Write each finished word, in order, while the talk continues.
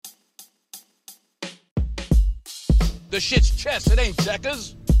The shit's chess, it ain't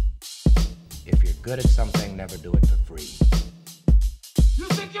checkers. If you're good at something, never do it for free. You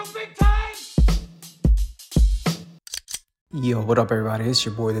think you're big time? Yo, what up everybody? It's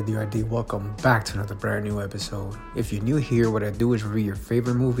your boy the DRD. Welcome back to another brand new episode. If you're new here, what I do is review your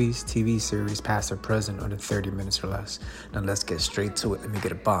favorite movies, TV series, past or present, under 30 minutes or less. Now let's get straight to it. Let me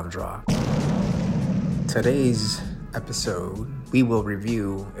get a bomb drop. Today's episode, we will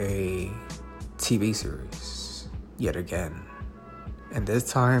review a TV series yet again. And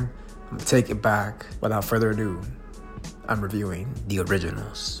this time, I'm gonna take it back. Without further ado, I'm reviewing the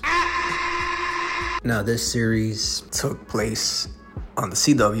originals. Now, this series took place on the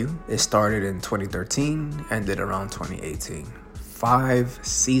CW. It started in 2013, ended around 2018. 5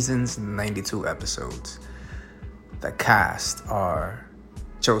 seasons, 92 episodes. The cast are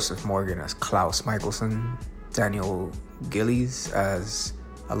Joseph Morgan as Klaus Michelson, Daniel Gillies as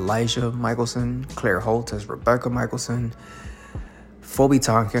Elijah Michelson, Claire Holt as Rebecca Michelson, Phoebe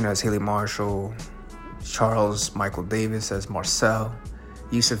Tonkin as Haley Marshall, Charles Michael Davis as Marcel,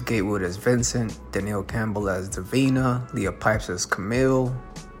 Yusuf Gatewood as Vincent, Danielle Campbell as Davina, Leah Pipes as Camille,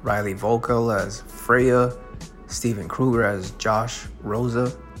 Riley Volkel as Freya, Stephen Kruger as Josh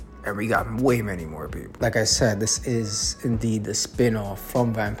Rosa, and we got way many more people. Like I said, this is indeed the spin-off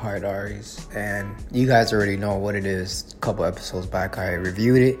from Vampire Diaries, and you guys already know what it is. A couple episodes back, I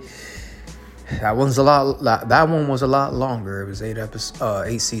reviewed it. That one was a lot longer. It was 8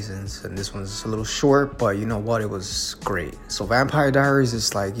 seasons, and this one's a little short, but you know what? It was great. So Vampire Diaries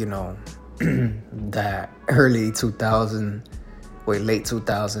is like, you know, that late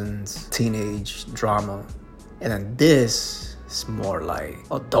 2000s teenage drama. And then this is more like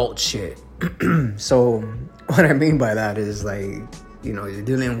adult shit. So what I mean by that is, like, you know, you're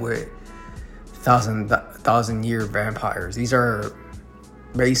dealing with thousand-year vampires. These are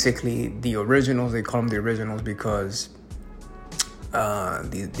basically the originals. They call them the originals because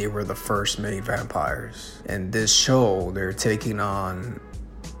they were the first made vampires. And this show, they're taking on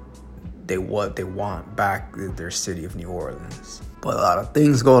what they want back in their city of New Orleans. But a lot of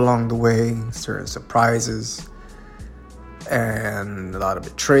things go along the way, certain surprises, and a lot of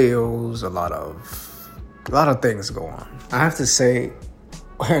betrayals, a lot of things go on. I have to say,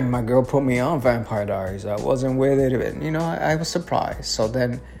 when my girl put me on Vampire Diaries, I wasn't with it, and you know, I was surprised. So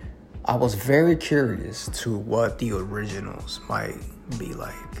then I was very curious to what the originals might be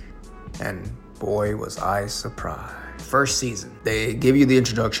like, and boy was I surprised. First season, they give you the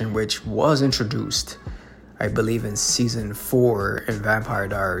introduction, which was introduced, I believe, in season 4 in Vampire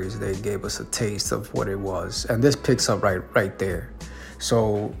Diaries. They gave us a taste of what it was, and this picks up right there.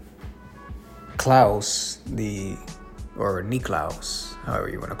 So Klaus, or Niklaus, however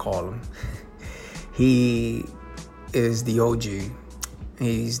you want to call him, he is the OG.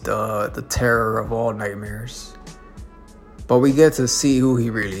 He's the terror of all nightmares. But we get to see who he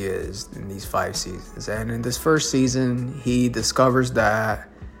really is in these 5 seasons. And in this first season, he discovers that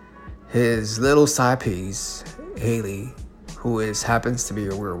his little side piece, Haley, who happens to be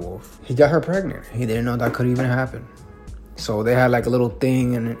a werewolf, he got her pregnant. He didn't know that could even happen. So they had like a little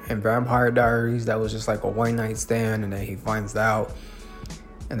thing in Vampire Diaries that was just like a one night stand, and then he finds out.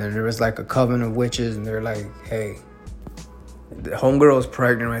 And then there was like a coven of witches, and they're like, hey, the homegirl is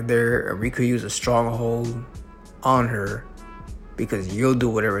pregnant right there, and we could use a stronghold on her because you'll do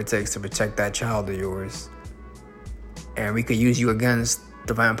whatever it takes to protect that child of yours. And we could use you against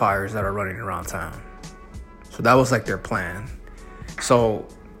the vampires that are running around town. So that was like their plan. So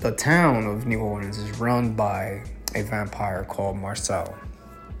the town of New Orleans is run by a vampire called Marcel.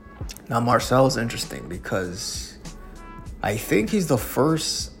 Now Marcel is interesting because I think he's the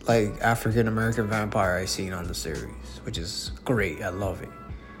first like African American vampire I've seen on the series, which is great. I love it.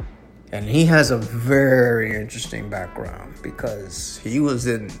 And he has a very interesting background because he was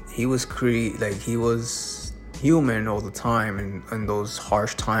human all the time in those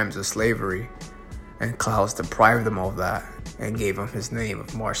harsh times of slavery, and Klaus deprived him of that and gave him his name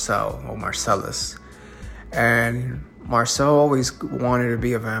of Marcel or Marcellus. And Marcel always wanted to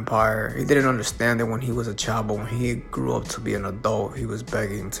be a vampire. He didn't understand it when he was a child, but when he grew up to be an adult, he was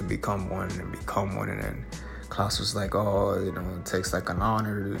begging to become one. And then Klaus was like, oh, you know, it takes like an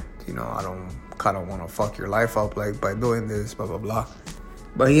honor to, you know, I don't kind of want to fuck your life up like by doing this, blah, blah, blah.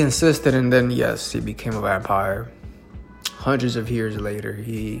 But he insisted, and then, yes, he became a vampire. Hundreds of years later,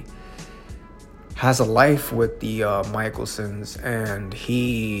 he has a life with the Michelsons, and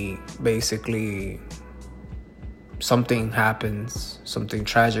he basically something happens, something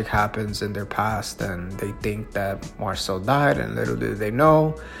tragic happens in their past, and they think that Marcel died, and little did they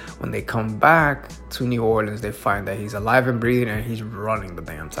know, when they come back to New Orleans, they find that he's alive and breathing and he's running the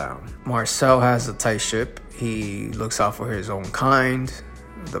damn town. Marcel has a tight ship. He looks out for his own kind,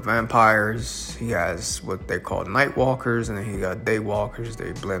 the vampires. He has what they call night walkers, and then he got day walkers.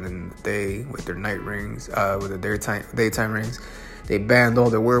 They blend in the day with their night rings, with their daytime rings. They banned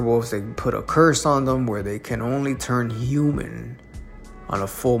all the werewolves. They put a curse on them where they can only turn human on a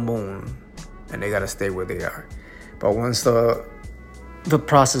full moon, and they gotta stay where they are. But once the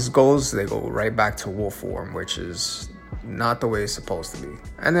process goes, they go right back to wolf form, which is not the way it's supposed to be.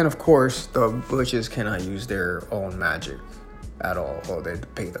 And then, of course, the witches cannot use their own magic at all, or they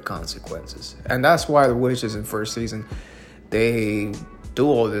pay the consequences. And that's why the witches in first season, they do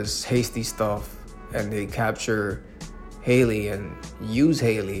all this hasty stuff, and they capture Haley and use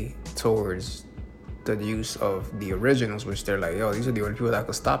Haley towards the use of the originals, which they're like, yo, these are the only people that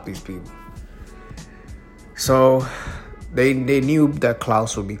could stop these people. So they knew that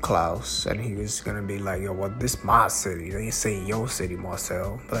Klaus would be Klaus, and he was gonna be like, yo, well, this my city. They ain't saying your city,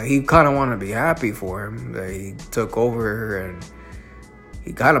 Marcel. But he kind of want to be happy for him that he took over, and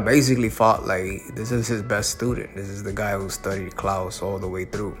he kind of basically fought like this is his best student. This is the guy who studied Klaus all the way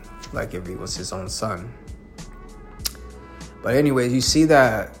through, like if he was his own son. But anyways, you see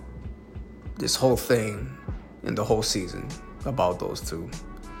that this whole thing in the whole season about those two.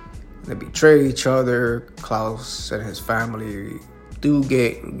 They betray each other. Klaus and his family do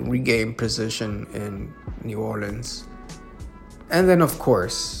regain position in New Orleans. And then, of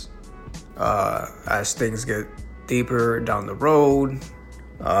course, as things get deeper down the road,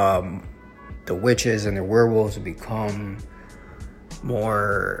 the witches and the werewolves become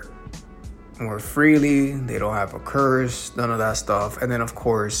more freely. They don't have a curse, none of that stuff. And then, of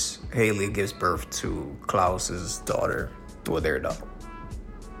course, Haley gives birth to Klaus's daughter, or their daughter.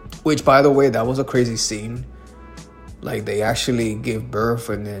 Which, by the way, that was a crazy scene. Like, they actually give birth,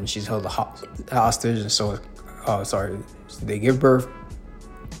 and then she's held hostage. And so, they give birth,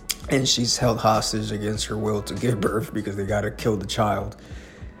 and she's held hostage against her will to give birth because they gotta kill the child.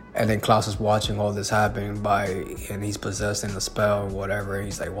 And then Klaus is watching all this happen and he's possessed in a spell or whatever. And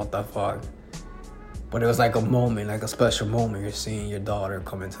he's like, what the fuck? But it was like a moment, like a special moment. You're seeing your daughter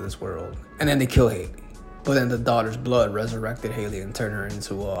come into this world. And then they kill Haley. But then the daughter's blood resurrected Haley and turned her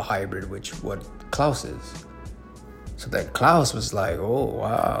into a hybrid, which what Klaus is. So then Klaus was like, oh,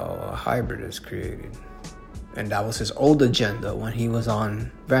 wow, a hybrid is created. And that was his old agenda when he was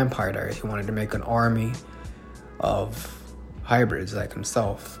on Vampire Diaries. He wanted to make an army of hybrids like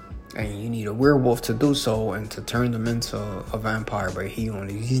himself. And you need a werewolf to do so and to turn them into a vampire. But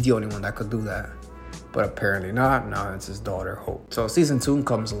he's the only one that could do that. But apparently not. Now it's his daughter, Hope. So season 2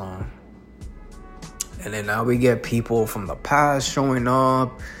 comes along. And then now we get people from the past showing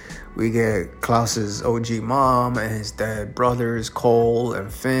up. We get Klaus's OG mom and his dead brothers, Cole and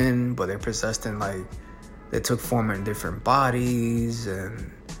Finn. But they're possessed in they took form in different bodies.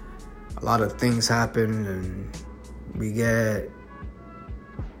 And a lot of things happen. And we get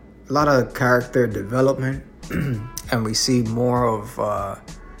a lot of character development. And we see more of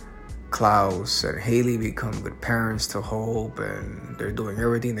Klaus and Haley become good parents to Hope, and they're doing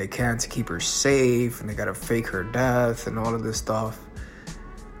everything they can to keep her safe, and they gotta fake her death and all of this stuff.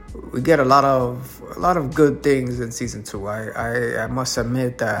 We get a lot of good things in season 2. I must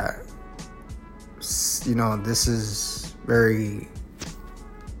admit that, you know, this is very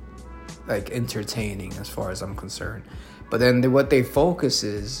entertaining as far as I'm concerned. But then what they focus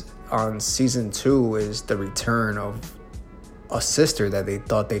is on season 2 is the return of a sister that they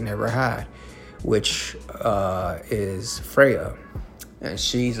thought they never had, which is Freya. And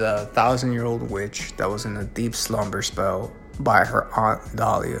she's a 1,000-year-old witch that was in a deep slumber spell by her aunt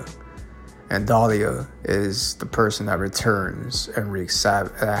Dahlia. And Dahlia is the person that returns and wreaks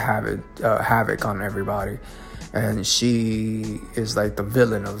havoc on everybody. And she is like the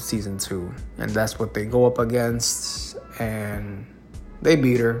villain of season 2. And that's what they go up against. And they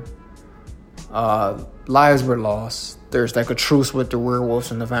beat her. Lives were lost. There's like a truce with the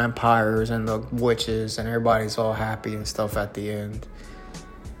werewolves and the vampires and the witches, and everybody's all happy and stuff at the end.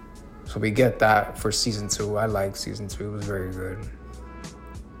 So we get that for season 2. I like season 2. It was very good.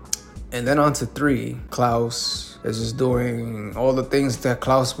 And then on to 3. Klaus is just doing all the things that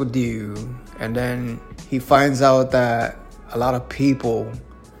Klaus would do. And then he finds out that a lot of people,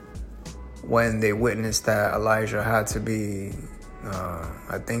 when they witnessed that Elijah had to be,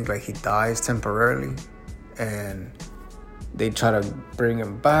 I think he dies temporarily. And they try to bring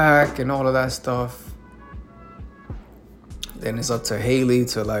him back and all of that stuff. Then it's up to Haley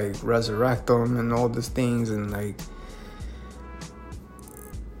to resurrect him and all these things. And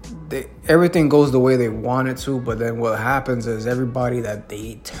everything goes the way they want it to, but then what happens is everybody that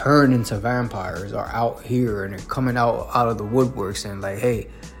they turn into vampires are out here and they're coming out of the woodworks and like, hey,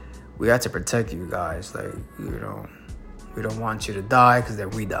 we have to protect you guys. Like, you know, we don't want you to die because then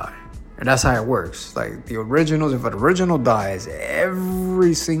we die. And that's how it works. Like the originals, if an original dies,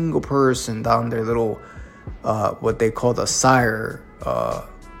 every single person down their little, what they call the sire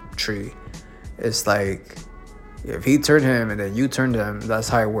tree, it's like, if he turned him and then you turned him, that's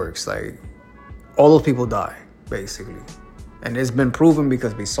how it works. Like, all those people die, basically. And it's been proven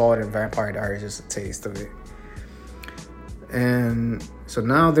because we saw it in Vampire Diaries, just a taste of it. And so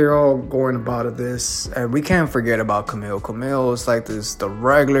now they're all going about this. And we can't forget about Camille. Camille is like the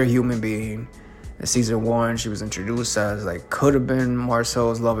regular human being. In season 1, she was introduced as, like, could have been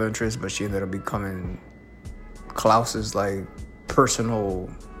Marcel's love interest, but she ended up becoming Klaus's, like, personal...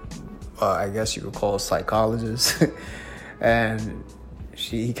 I guess you could call it psychologist. And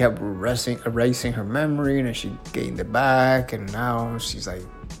he kept erasing her memory, and then she gained it back, and now she's like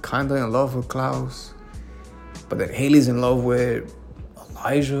kind of in love with Klaus. But then Haley's in love with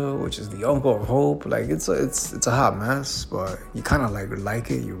Elijah, which is the uncle of Hope. Like, it's a hot mess, but you kind of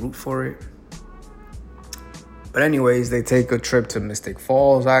like it, you root for it. But anyways, they take a trip to Mystic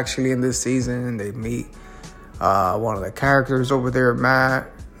Falls actually in this season. They meet one of the characters over there,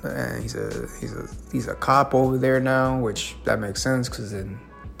 Matt. And he's a cop over there now, which that makes sense because in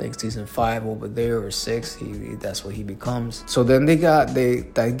I think season 5 over there or 6, that's what he becomes. So then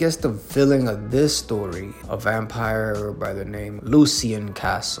I guess the villain of this story, a vampire by the name Lucian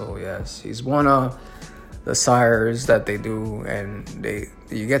Castle. Yes, he's one of the sires that they do, and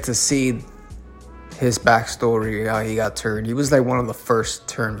you get to see his backstory, how he got turned. He was like one of the first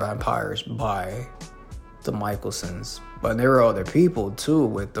turned vampires by the Michelsons. But there were other people too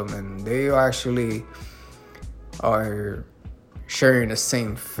with them, and they actually are sharing the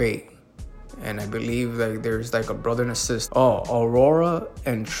same fate. And I believe like there's like a brother and a sister. Oh, Aurora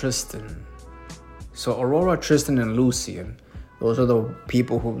and Tristan. So Aurora, Tristan, and Lucian, those are the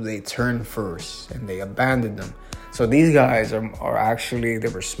people who they turned first, and they abandoned them. So these guys are actually, they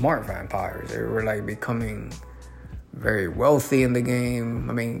were smart vampires. They were like becoming very wealthy in the game.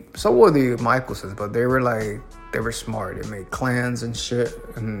 I mean, so were the Michelsons, but they were smart. They made clans and shit.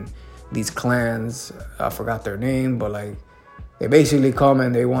 And these clans, I forgot their name, but like they basically come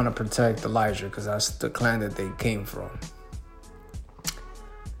and they want to protect Elijah because that's the clan that they came from.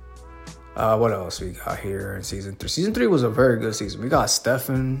 What else we got here in season 3? Season 3 was a very good season. We got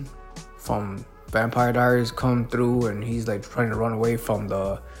Stefan from Vampire Diaries come through, and he's like trying to run away from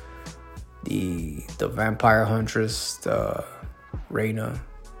the vampire huntress, Reina,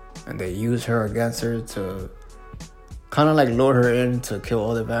 and they use her against her to kind of like lure her in to kill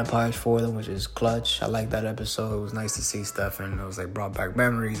all the vampires for them, which is clutch. I like that episode. It was nice to see Stefan. It was like brought back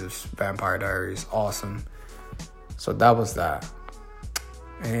memories of Vampire Diaries. Awesome. So that was that.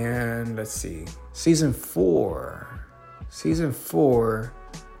 And let's see. Season 4,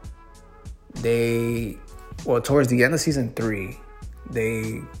 towards the end of season 3,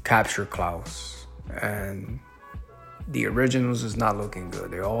 they capture Klaus, and the originals is not looking good.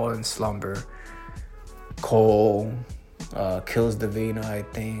 They're all in slumber. Cole kills Davina, I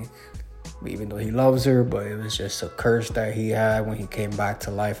think, even though he loves her, but it was just a curse that he had when he came back to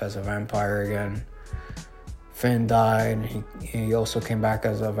life as a vampire again. Finn died, and he also came back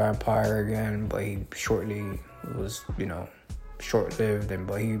as a vampire again, but he shortly was, short-lived,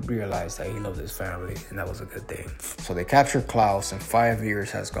 but he realized that he loved his family, and that was a good thing. So they captured Klaus, and 5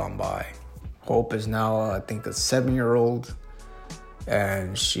 years has gone by. Hope is now, I think, a 7-year-old,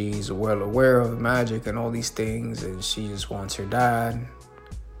 and she's well aware of magic and all these things, and she just wants her dad.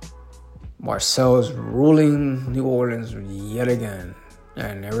 Marcel is ruling New Orleans yet again,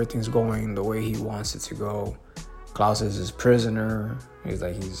 and everything's going the way he wants it to go. Klaus is his prisoner.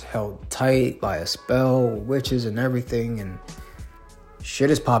 He's held tight by a spell, witches and everything, and shit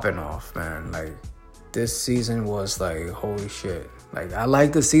is popping off, man. Like, this season was like, holy shit. Like, I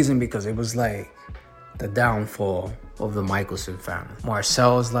like the season because it was like the downfall of the Michelson family.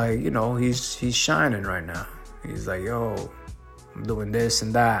 Marcel's like, he's shining right now. He's like, yo, I'm doing this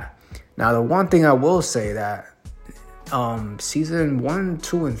and that. Now, the one thing I will say that season 1,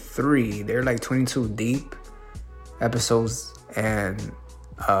 2, and 3, they're like 22 deep episodes, and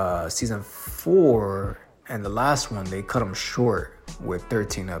season 4 and the last one, they cut them short with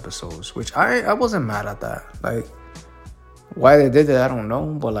 13 episodes, which I wasn't mad at that. Like, why they did that, I don't know,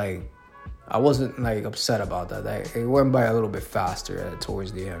 but like, I wasn't like upset about that. Like, it went by a little bit faster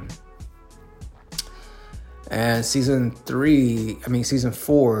towards the end. And season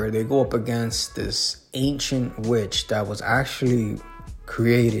 4, they go up against this ancient witch that was actually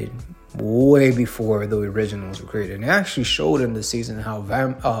created way before the originals were created. And it actually showed in the season how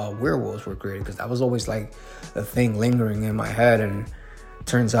werewolves were created, because that was always like a thing lingering in my head. And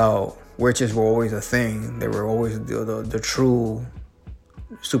turns out witches were always a thing. They were always the true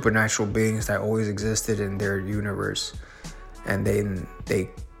supernatural beings that always existed in their universe. And then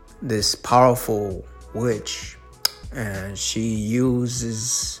this powerful witch, and she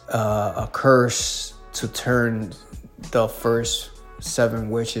uses a curse to turn the first 7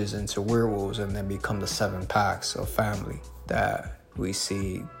 witches into werewolves, and then become the 7 packs of family that we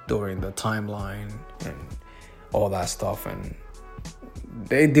see during the timeline and all that stuff. And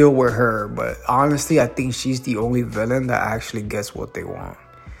they deal with her, but honestly, I think she's the only villain that actually gets what they want.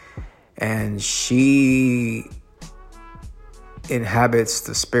 And she inhabits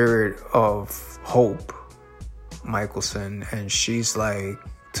the spirit of Hope Michelson, and she's like,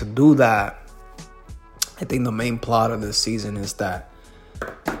 to do that, I think the main plot of this season is that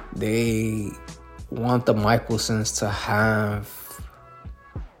they want the Michelsons to have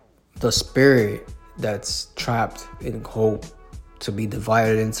the spirit that's trapped in Hope to be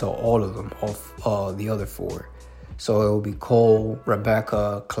divided into all of them, of the other 4. So it will be Cole,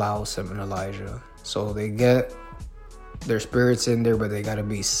 Rebecca, Klaus, and Elijah. So they get their spirits in there, but they got to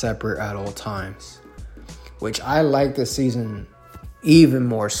be separate at all times, which I like this season even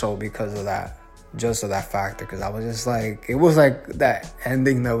more so because of that. Just of that factor, because I was just like, it was like that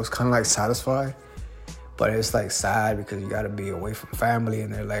ending that was kind of like satisfied, but it's like sad because you got to be away from family,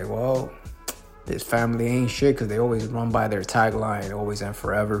 and they're like, well, this family ain't shit, because they always run by their tagline, always and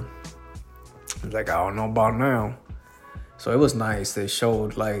forever. It's like, I don't know about now. So it was nice. They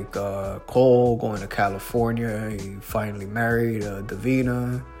showed like Cole going to California. He finally married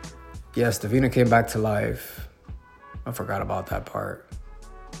Davina. Yes, Davina came back to life. I forgot about that part.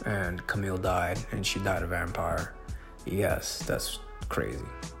 And Camille died, and she died a vampire. Yes, that's crazy.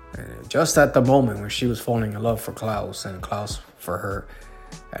 And just at the moment when she was falling in love for Klaus, and Klaus for her,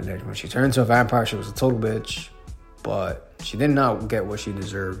 and then when she turned into a vampire, she was a total bitch. But she did not get what she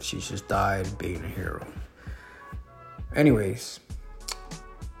deserved. She just died being a hero. Anyways,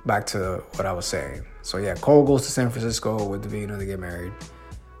 back to what I was saying. So yeah, Cole goes to San Francisco with Davina to get married.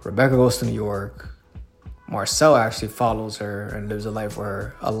 Rebecca goes to New York. Marcel actually follows her and lives a life with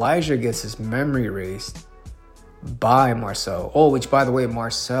her. Elijah gets his memory erased by Marcel. Oh, which, by the way,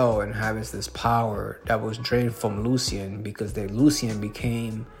 Marcel inhabits this power that was drained from Lucien, because Lucien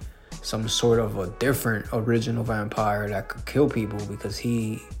became some sort of a different original vampire that could kill people, because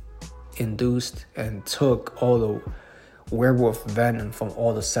he induced and took all the werewolf venom from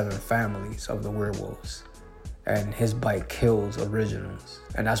all the 7 families of the werewolves. And his bite kills originals.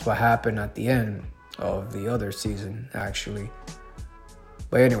 And that's what happened at the end of the other season, actually.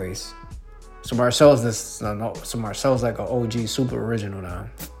 But anyways, so Marcel's like an OG super original now.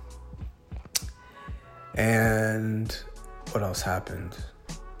 And what else happened?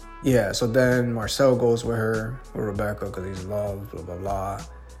 Yeah, so then Marcel goes with her, with Rebecca, because he's in love, blah, blah, blah.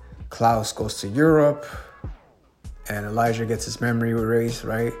 Klaus goes to Europe, and Elijah gets his memory erased,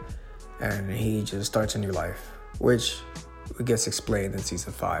 right? And he just starts a new life, which gets explained in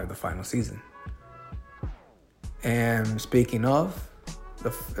season 5, the final season. And speaking of the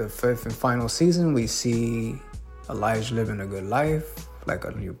 5th and final season, we see Elijah living a good life, like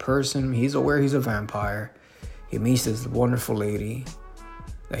a new person. He's aware he's a vampire. He meets this wonderful lady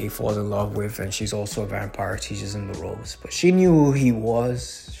that he falls in love with, and she's also a vampire, teaches him the ropes. But she knew who he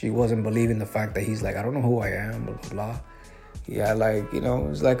was. She wasn't believing the fact that he's like, I don't know who I am, blah, blah, blah. Yeah, like, you know,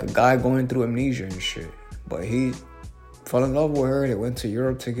 it's like a guy going through amnesia and shit. But he fell in love with her. They went to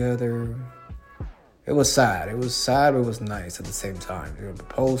Europe together. It was sad. It was sad, but it was nice at the same time. He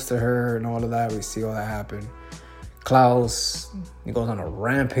proposed to her and all of that. We see all that happen. Klaus, he goes on a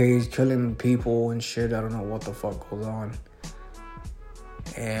rampage, killing people and shit. I don't know what the fuck goes on.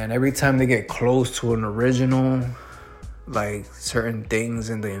 And every time they get close to an original, like certain things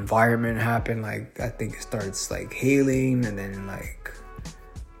in the environment happen. Like I think it starts like hailing, and then like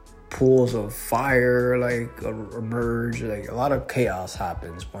pools of fire like emerge. Like a lot of chaos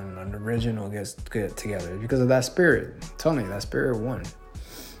happens when an original gets together because of that spirit. I'm telling you, that spirit won.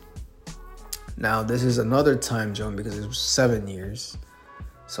 Now this is another time jump because it was 7 years.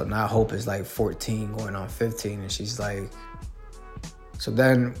 So now Hope is like 14 going on 15, and she's like, so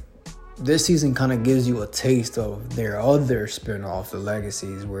then this season kind of gives you a taste of their other spin-off, the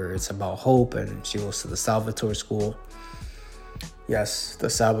Legacies, where it's about Hope and she goes to the Salvatore school. Yes, the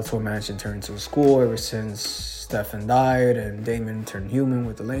Salvatore mansion turned into a school ever since Stefan died and Damon turned human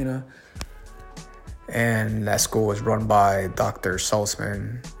with Elena. And that school was run by Dr.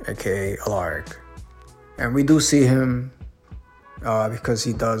 Salzman, aka Alaric. And we do see him because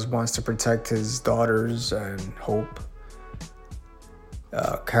he wants to protect his daughters and Hope.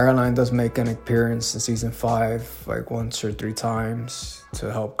 Caroline does make an appearance in season 5, like once or 3 times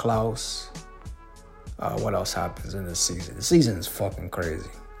to help Klaus. What else happens in this season? The season is fucking crazy.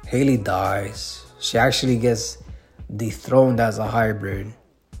 Haley dies. She actually gets dethroned as a hybrid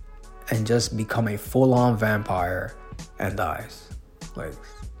and just become a full-on vampire and dies. Like,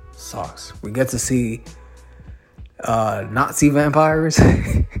 sucks. We get to see Nazi vampires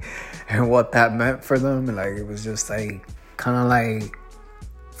and what that meant for them. And like, it was just like kind of like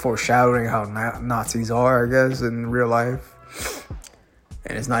foreshadowing how Nazis are, I guess, in real life.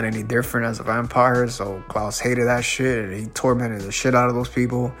 And it's not any different as a vampire. So Klaus hated that shit and he tormented the shit out of those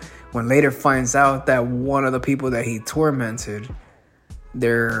people. When later finds out that one of the people that he tormented,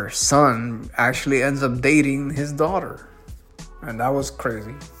 their son actually ends up dating his daughter. And that was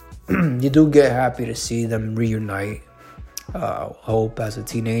crazy. You do get happy to see them reunite. Hope, as a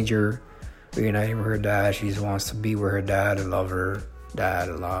teenager, reuniting with her dad. She just wants to be with her dad and love her dad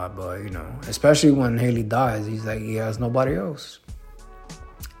a lot. But, you know, especially when Haley dies, he's like, he has nobody else.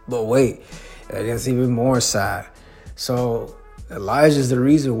 But wait, it gets even more sad. So Elijah's the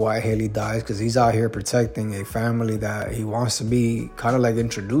reason why Haley dies, because he's out here protecting a family that he wants to be kind of like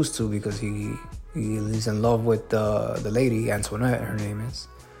introduced to, because he's in love with the lady, Antoinette, her name is.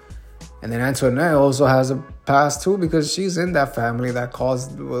 And then Antoinette also has a past too, because she's in that family that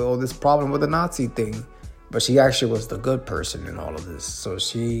caused all this problem with the Nazi thing. But she actually was the good person in all of this. So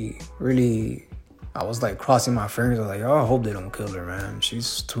she really, I was like crossing my fingers. I was like, oh, I hope they don't kill her, man.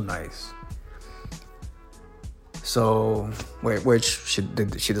 She's too nice. So, which she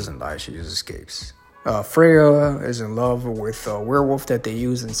doesn't die. She just escapes. Freya is in love with a werewolf that they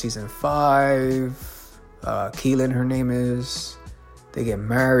use in season 5. Keelan, her name is. They get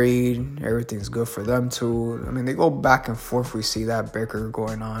married. Everything's good for them too. I mean, they go back and forth. We see that bicker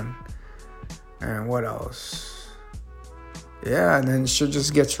going on. And what else? Yeah, and then shit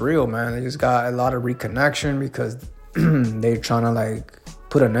just gets real, man. They just got a lot of reconnection because they're trying to like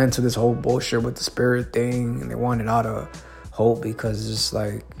put an end to this whole bullshit with the spirit thing. And they wanted out of Hope because it's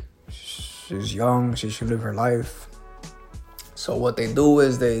like she's young. She should live her life. So what they do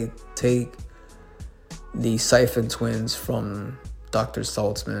is they take the Siphon twins from Dr.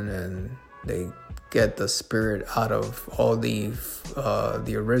 Saltzman and they get the spirit out of all the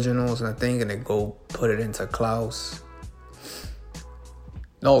originals, and I think, and they go put it into Klaus.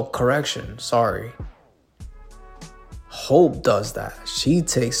 No, correction, sorry. Hope does that. She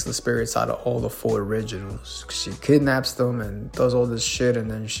takes the spirits out of all the 4 originals. She kidnaps them and does all this shit, and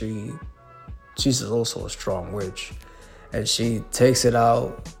then she's also a strong witch, and she takes it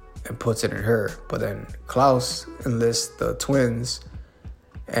out and puts it in her. But then Klaus enlists the twins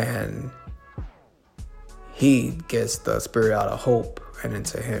and he gets the spirit out of Hope and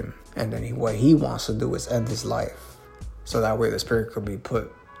into him. And then what he wants to do is end his life. So that way the spirit could be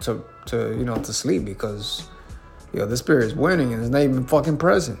put to sleep, because the spirit is winning and it's not even fucking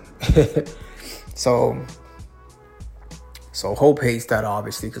present. So Hope hates that,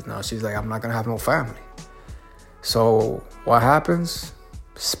 obviously, because now she's like, I'm not gonna have no family. So what happens?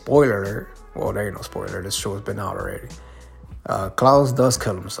 Spoiler alert. Well, there ain't no spoiler. This show's been out already. Klaus does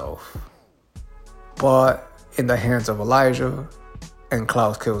kill himself, but in the hands of Elijah, and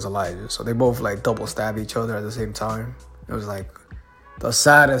Klaus kills Elijah. So they both like double stab each other at the same time. It was like the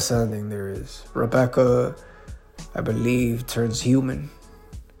saddest ending there is. Rebecca, I believe, turns human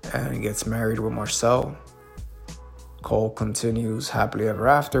and gets married with Marcel. Cole continues happily ever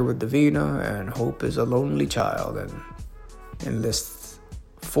after with Davina, and Hope is a lonely child and enlists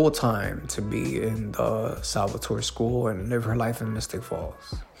full-time to be in the Salvatore school and live her life in Mystic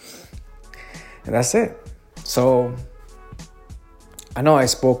Falls. And that's it. So I know I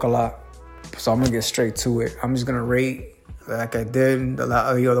spoke a lot, so I'm gonna get straight to it. I'm just gonna rate like I did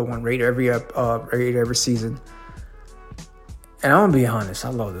the other one. Rate every season. And I'm gonna be honest, I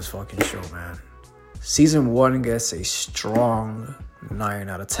love this fucking show, man. Season 1 gets a strong 9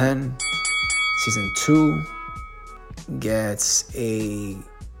 out of 10. Season 2 gets a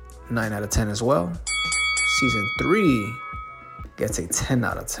 9 out of 10 as well. Season 3 gets a 10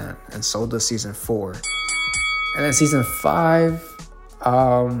 out of 10. And so does season 4. And then season 5,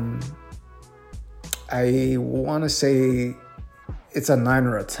 I want to say it's a 9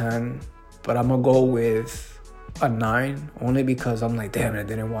 or a 10. But I'm going to go with a 9. Only because I'm like, damn, I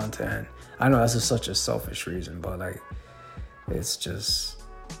didn't want to end. I know that's such a selfish reason. But like, it's just,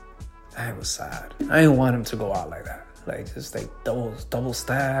 it was sad. I didn't want him to go out like that. Like, just like double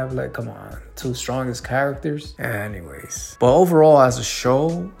stab. Like, come on, two strongest characters. Anyways, but overall, as a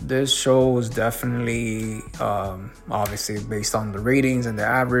show, this show is definitely, obviously based on the ratings and the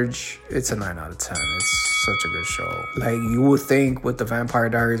average, it's a 9 out of 10. It's such a good show. Like, you would think with the Vampire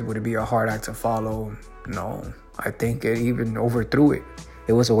Diaries, would it be a hard act to follow? No, I think it even overthrew it.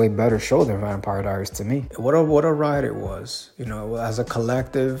 It was a way better show than Vampire Diaries to me. What a ride it was. You know, as a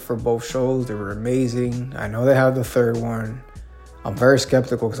collective for both shows, they were amazing. I know they have the third one. I'm very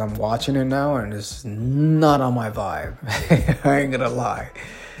skeptical because I'm watching it now and it's not on my vibe. I ain't gonna lie.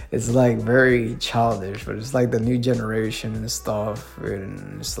 It's like very childish, but it's like the new generation and stuff.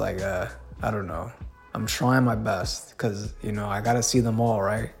 And it's like, I don't know. I'm trying my best because, you know, I gotta see them all,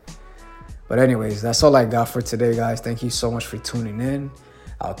 right? But anyways, that's all I got for today, guys. Thank you so much for tuning in.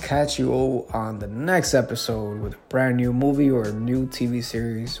 I'll catch you all on the next episode with a brand new movie or a new TV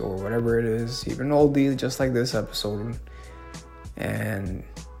series or whatever it is, even oldie, just like this episode. And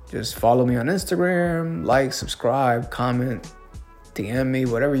just follow me on Instagram, like, subscribe, comment, DM me,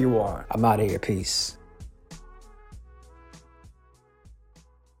 whatever you want. I'm out of here. Peace.